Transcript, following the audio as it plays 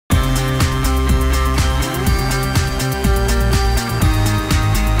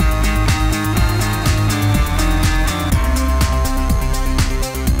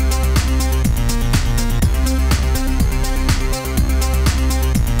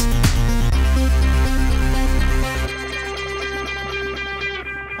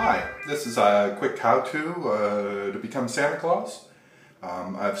This is a quick how-to to become Santa Claus.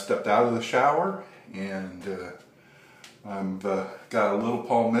 I've stepped out of the shower and I've got a little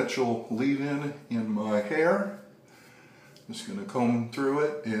Paul Mitchell leave-in my hair. Just going to comb through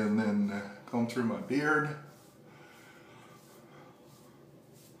it and then comb through my beard.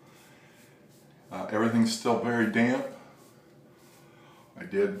 Everything's still very damp. I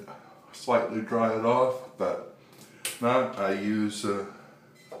did slightly dry it off, but not. I use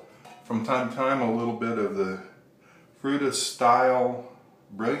from time to time a little bit of the Fruta Style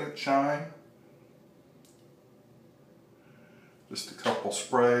Brilliant Shine. Just a couple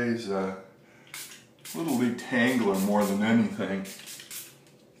sprays, a little detangler more than anything.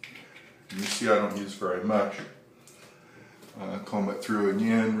 You see I don't use very much. Comb it through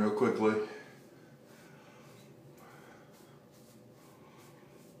again real quickly.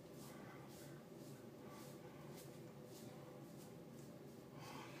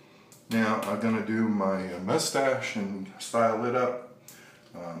 Now I'm going to do my mustache and style it up.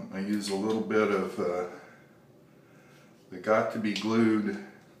 I use a little bit of the Got to Be Glued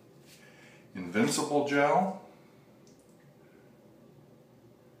Invincible Gel,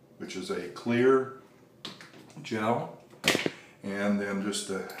 which is a clear gel, and then just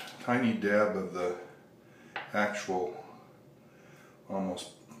a tiny dab of the actual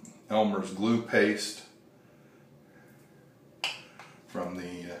almost Elmer's glue paste from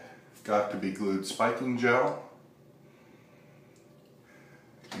the Got to Be Glued Spiking Gel.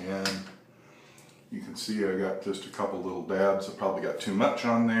 And you can see I got just a couple little dabs. I probably got too much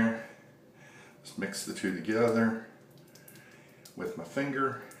on there. Just mix the two together with my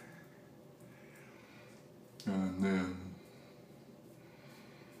finger. And then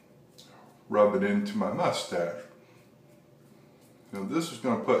rub it into my mustache. Now this is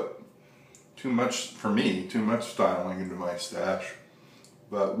going to put too much, for me, too much styling into my stash.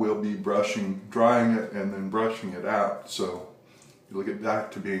 But we'll be drying it and then brushing it out, so it'll get back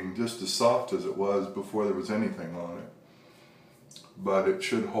to being just as soft as it was before there was anything on it. But it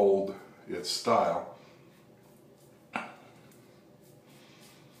should hold its style.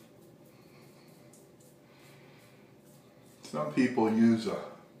 Some people use a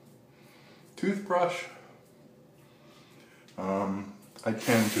toothbrush. I'm going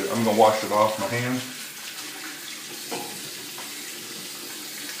to wash it off my hands.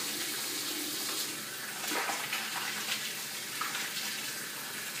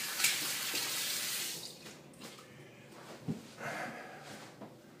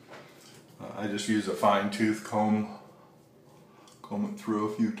 I just use a fine tooth comb it through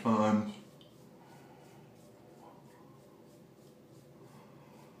a few times.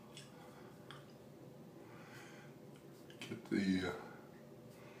 Get the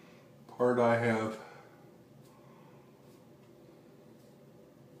part I have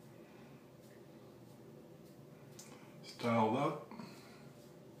styled up.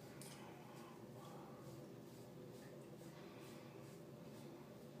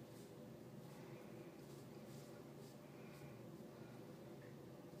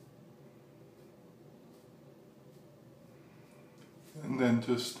 And then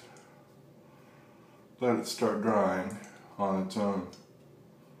just let it start drying on its own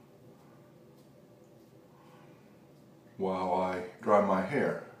while I dry my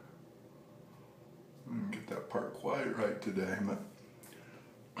hair. I didn't get that part quite right today, but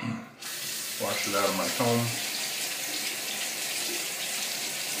wash it out of my comb.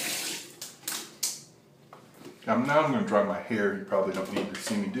 Now I'm going to dry my hair. You probably don't need to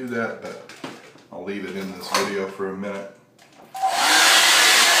see me do that, but I'll leave it in this video for a minute.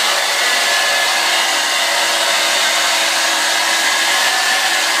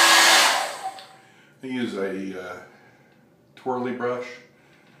 I use a twirly brush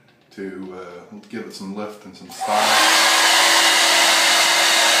to give it some lift and some style.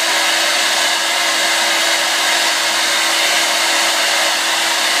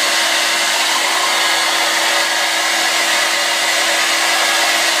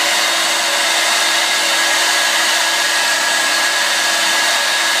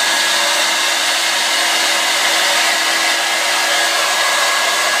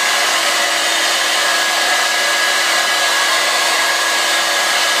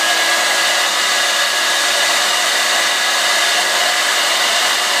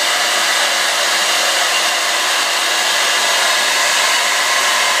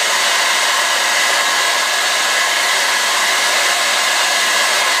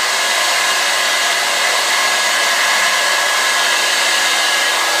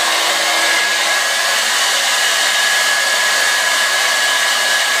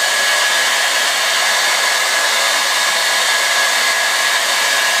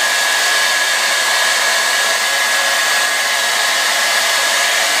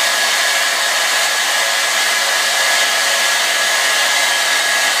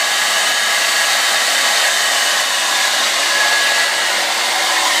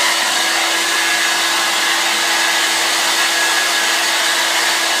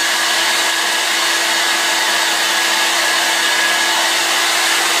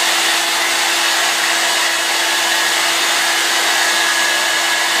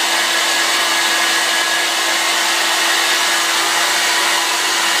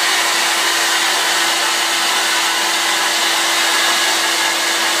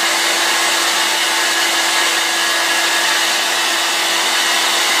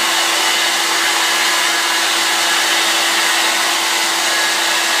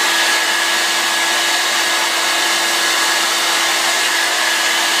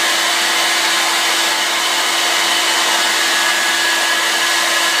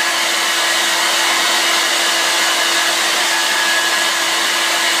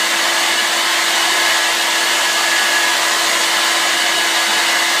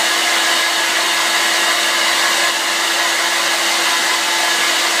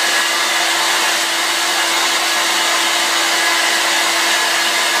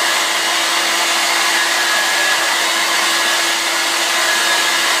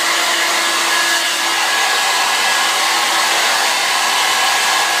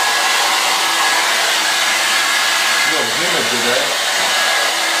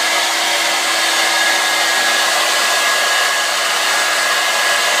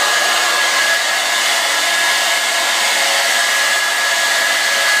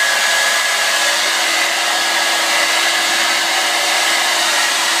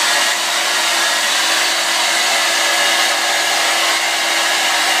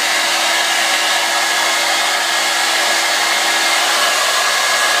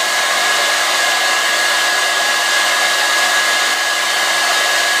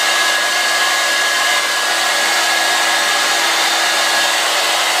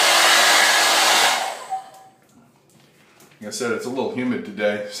 I said, it's a little humid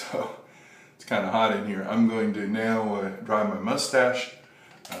today, so it's kind of hot in here. I'm going to now dry my mustache,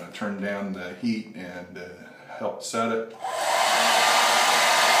 turn down the heat and help set it.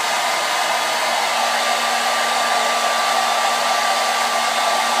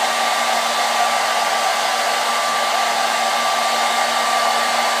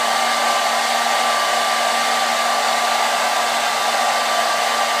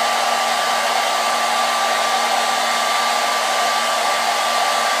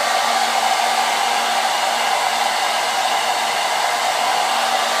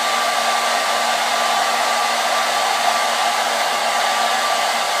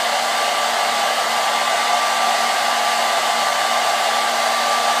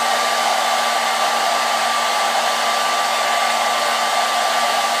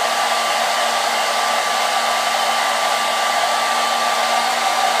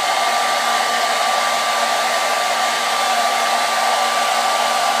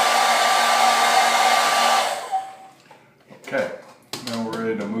 Okay, now we're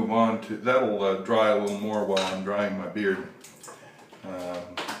ready to move on to, that'll dry a little more while I'm drying my beard.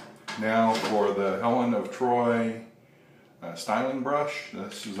 Now for the Helen of Troy styling brush.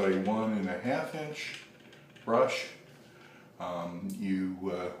 This is a 1.5 inch brush.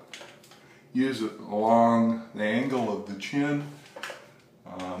 You use it along the angle of the chin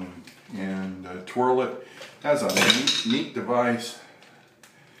and twirl it. It has a neat device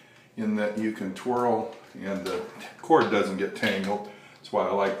in that you can twirl and the cord doesn't get tangled. That's why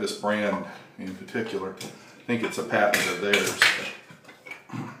I like this brand in particular. I think it's a patent of theirs.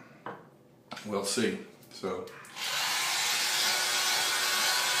 We'll see. So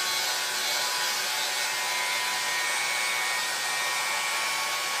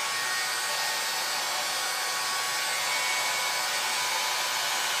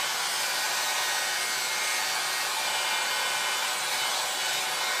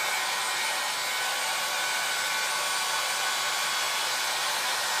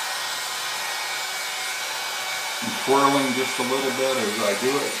I'm twirling just a little bit as I do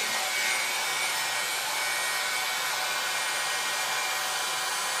it.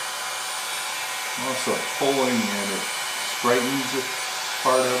 I'm also pulling and it straightens it,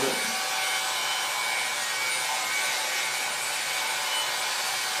 part of it.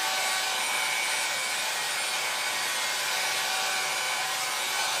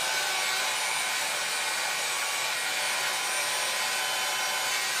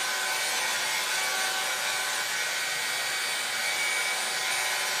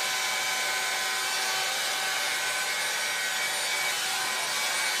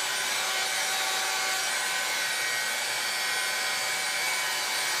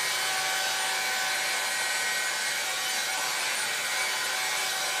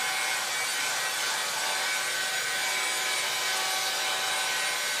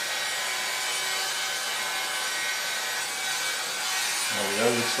 Now the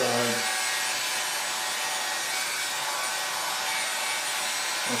other side.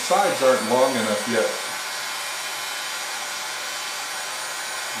 The sides aren't long enough yet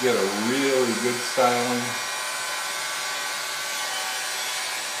to get a really good styling.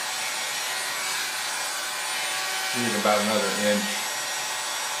 Need about another inch.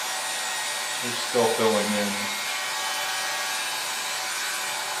 We're still filling in.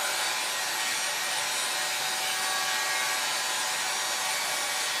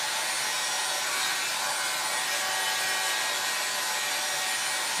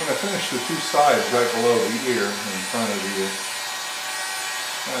 I'm going to finish the two sides right below the ear, in front of the ear.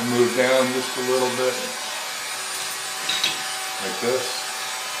 And move down just a little bit, like this.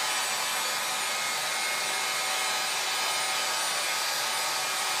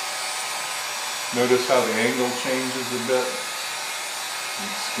 Notice how the angle changes a bit.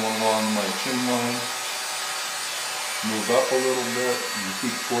 It's going along my chin line. Move up a little bit and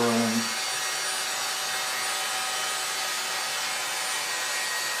keep twirling.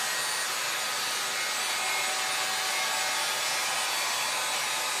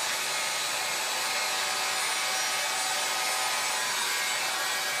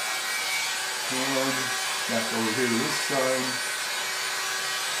 And back over here to this side.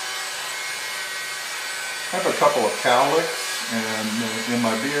 I have a couple of cowlicks and in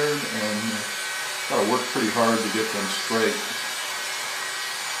my beard, and got to work pretty hard to get them straight.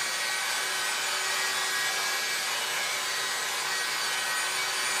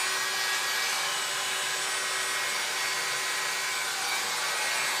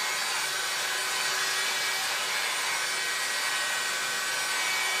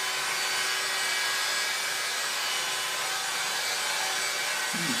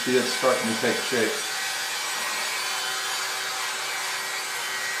 You can see it's starting to take shape.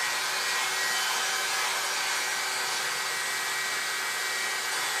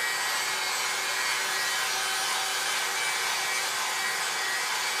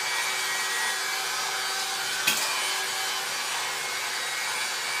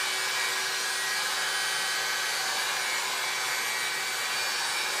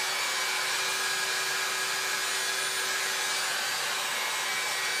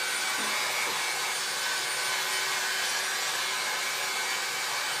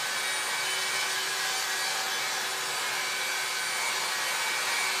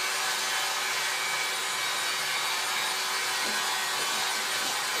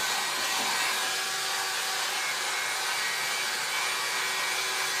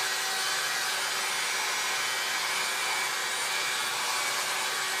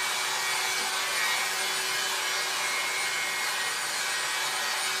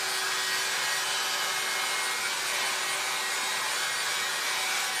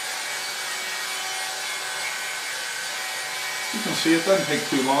 You can see it doesn't take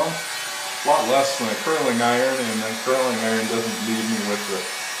too long. A lot less than a curling iron, and a curling iron doesn't leave me with the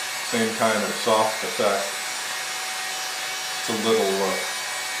same kind of soft effect. It's a little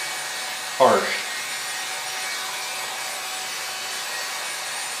harsh.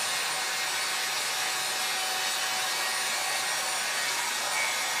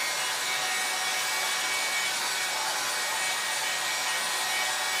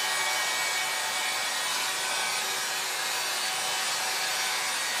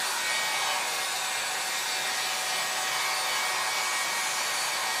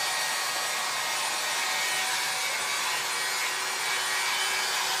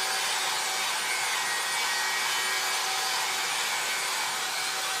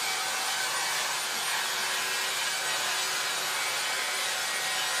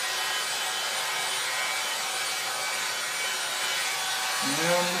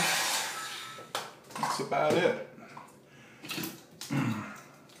 And that's about it.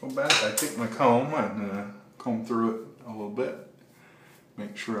 Go back, I take my comb and comb through it a little bit.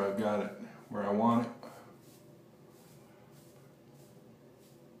 Make sure I've got it where I want it.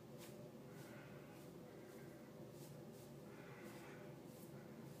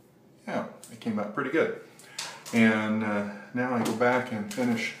 Yeah, it came out pretty good. And now I go back and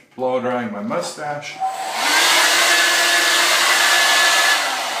finish blow drying my mustache.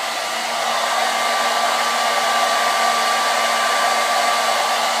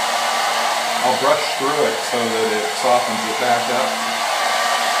 I'll brush through it so that it softens it back up.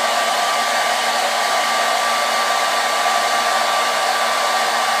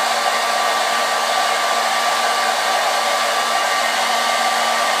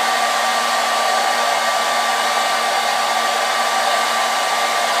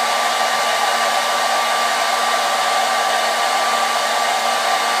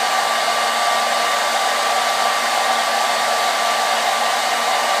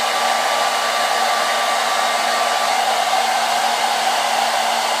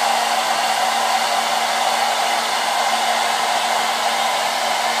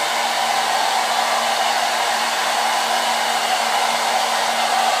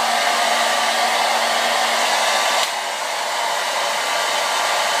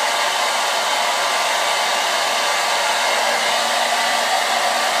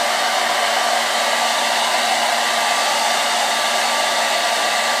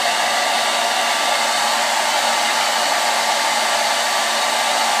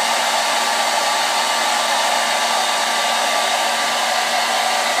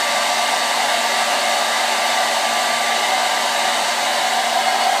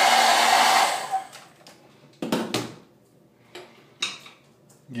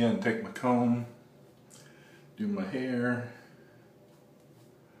 Again, take my comb, do my hair.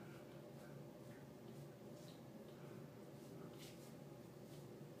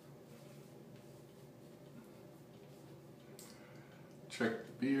 Check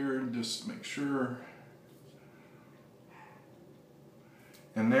the beard, just make sure.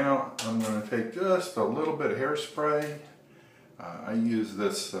 And now I'm going to take just a little bit of hairspray. I use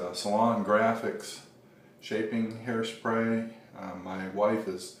this Salon Graphics shaping hairspray. My wife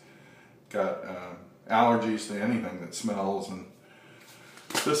has got allergies to anything that smells, and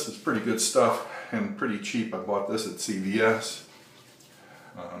this is pretty good stuff and pretty cheap. I bought this at CVS.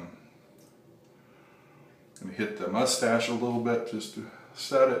 I'm going to hit the mustache a little bit just to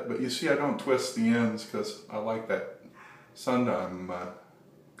set it, but you see I don't twist the ends because I like that Sundial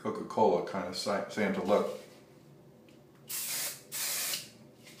Coca-Cola kind of Santa look.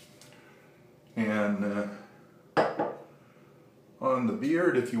 And on the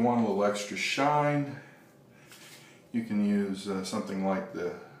beard, if you want a little extra shine, you can use something like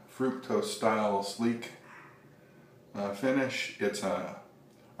the Fructose Style Sleek finish. It's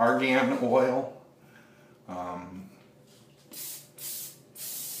argan oil.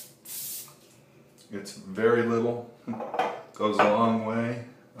 It's very little, goes a long way,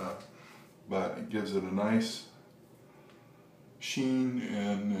 but it gives it a nice sheen,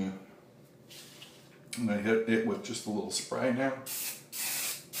 and I hit it with just a little spray now.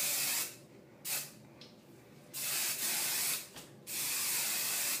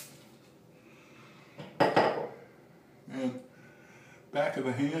 And back of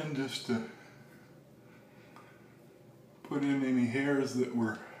the hand, just to put in any hairs that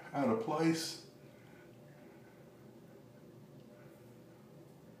were out of place.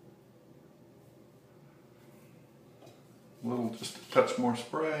 A little, just a touch more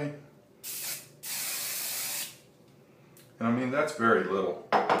spray. And I mean, that's very little.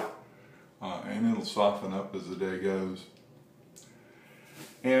 And it'll soften up as the day goes.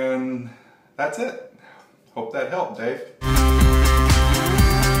 And that's it. Hope that helped, Dave. Bye.